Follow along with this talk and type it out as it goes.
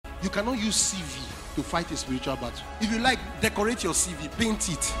You cannot use CV to fight a spiritual battle. If you like, decorate your CV, paint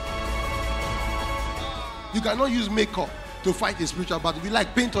it. You cannot use makeup to fight a spiritual battle. If you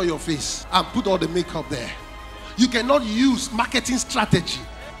like, paint on your face and put all the makeup there. You cannot use marketing strategy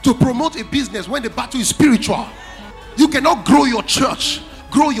to promote a business when the battle is spiritual. You cannot grow your church,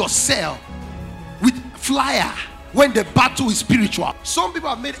 grow your cell with flyer when the battle is spiritual. Some people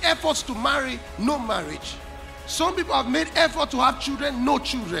have made efforts to marry, no marriage. Some people have made effort to have children, no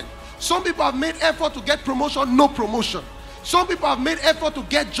children. Some people have made effort to get promotion, no promotion. Some people have made effort to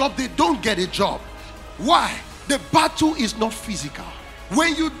get job, they don't get a job. Why? The battle is not physical.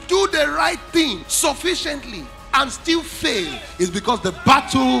 When you do the right thing sufficiently and still fail, it's because the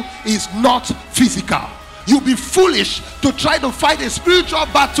battle is not physical. You'll be foolish to try to fight a spiritual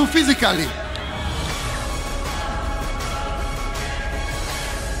battle physically.